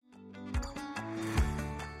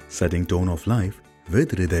setting tone of life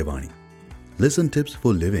with Hridayvani. Listen tips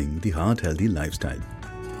for living the heart-healthy lifestyle.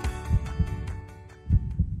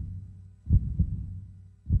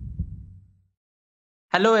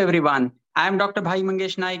 Hello everyone, I am Dr.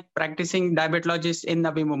 Bhaimangesh Naik, practicing diabetologist in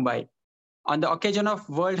Navi Mumbai. On the occasion of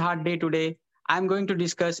World Heart Day today, I am going to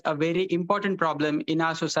discuss a very important problem in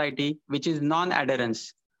our society, which is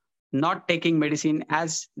non-adherence, not taking medicine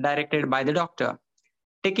as directed by the doctor.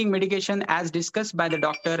 Taking medication as discussed by the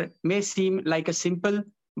doctor may seem like a simple,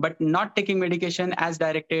 but not taking medication as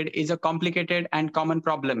directed is a complicated and common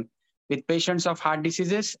problem with patients of heart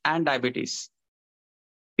diseases and diabetes.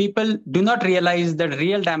 People do not realize the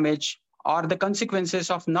real damage or the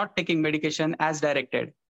consequences of not taking medication as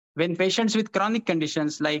directed. When patients with chronic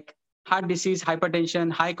conditions like heart disease,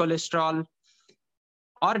 hypertension, high cholesterol,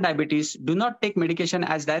 or diabetes do not take medication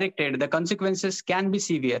as directed, the consequences can be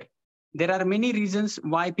severe. There are many reasons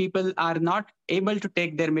why people are not able to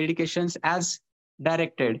take their medications as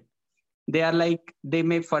directed. They are like they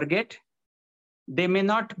may forget, they may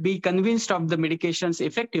not be convinced of the medication's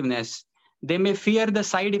effectiveness, they may fear the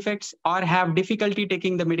side effects or have difficulty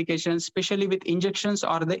taking the medication, especially with injections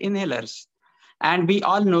or the inhalers. And we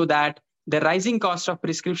all know that the rising cost of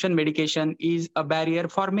prescription medication is a barrier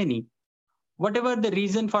for many. Whatever the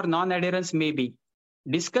reason for non-adherence may be,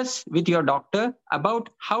 discuss with your doctor about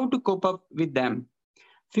how to cope up with them.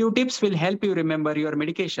 Few tips will help you remember your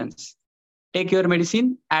medications. Take your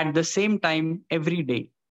medicine at the same time every day.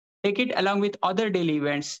 Take it along with other daily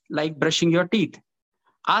events like brushing your teeth.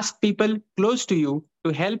 Ask people close to you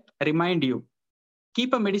to help remind you.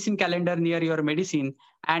 Keep a medicine calendar near your medicine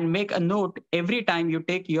and make a note every time you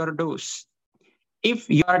take your dose. If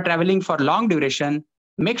you are traveling for long duration,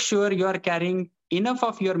 make sure you are carrying enough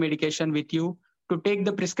of your medication with you to take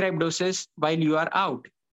the prescribed doses while you are out.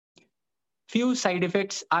 Few side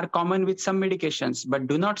effects are common with some medications, but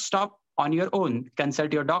do not stop on your own.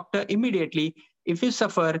 Consult your doctor immediately if you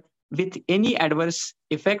suffer with any adverse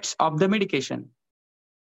effects of the medication.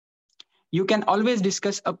 You can always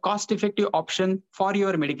discuss a cost-effective option for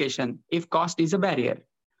your medication if cost is a barrier.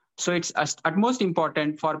 So it's utmost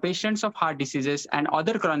important for patients of heart diseases and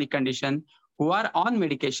other chronic conditions who are on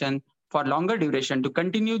medication for longer duration to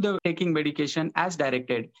continue taking medication as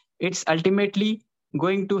directed. It's ultimately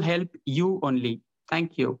going to help you only.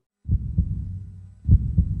 Thank you.